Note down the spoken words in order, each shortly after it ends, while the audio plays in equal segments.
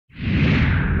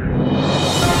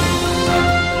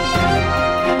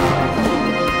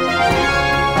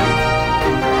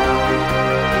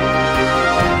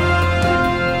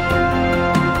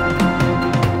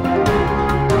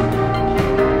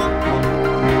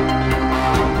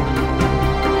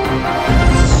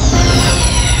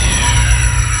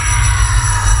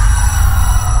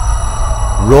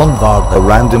Ron Wagner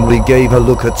randomly gave a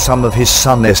look at some of his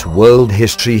son's world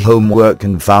history homework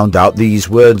and found out these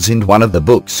words in one of the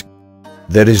books.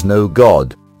 There is no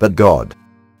God, but God.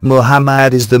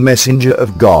 Muhammad is the messenger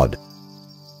of God.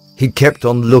 He kept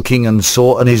on looking and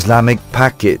saw an Islamic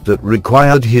packet that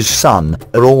required his son,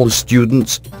 or all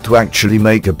students, to actually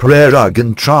make a prayer rug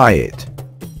and try it.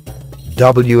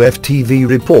 WFTV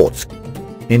reports.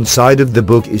 Inside of the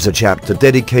book is a chapter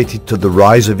dedicated to the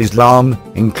rise of Islam,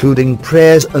 including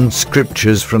prayers and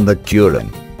scriptures from the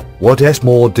Quran. What's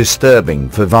more disturbing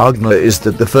for Wagner is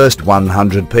that the first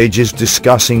 100 pages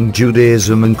discussing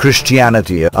Judaism and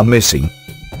Christianity are missing.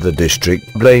 The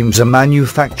district blames a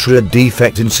manufacturer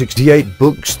defect in 68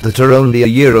 books that are only a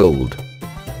year old.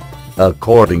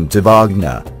 According to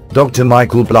Wagner, Dr.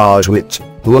 Michael Blasewitz,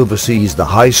 who oversees the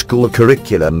high school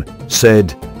curriculum,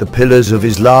 said, "The pillars of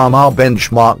Islam are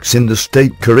benchmarks in the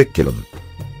state curriculum."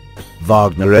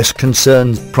 Wagner's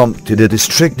concerns prompted a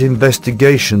district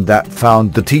investigation that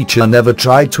found the teacher never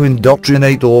tried to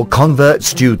indoctrinate or convert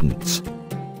students.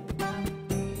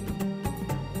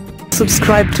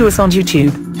 Subscribe to us on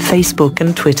YouTube, Facebook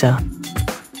and Twitter.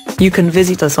 You can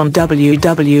visit us on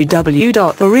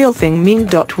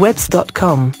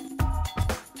www.therealthingmean.webs.com.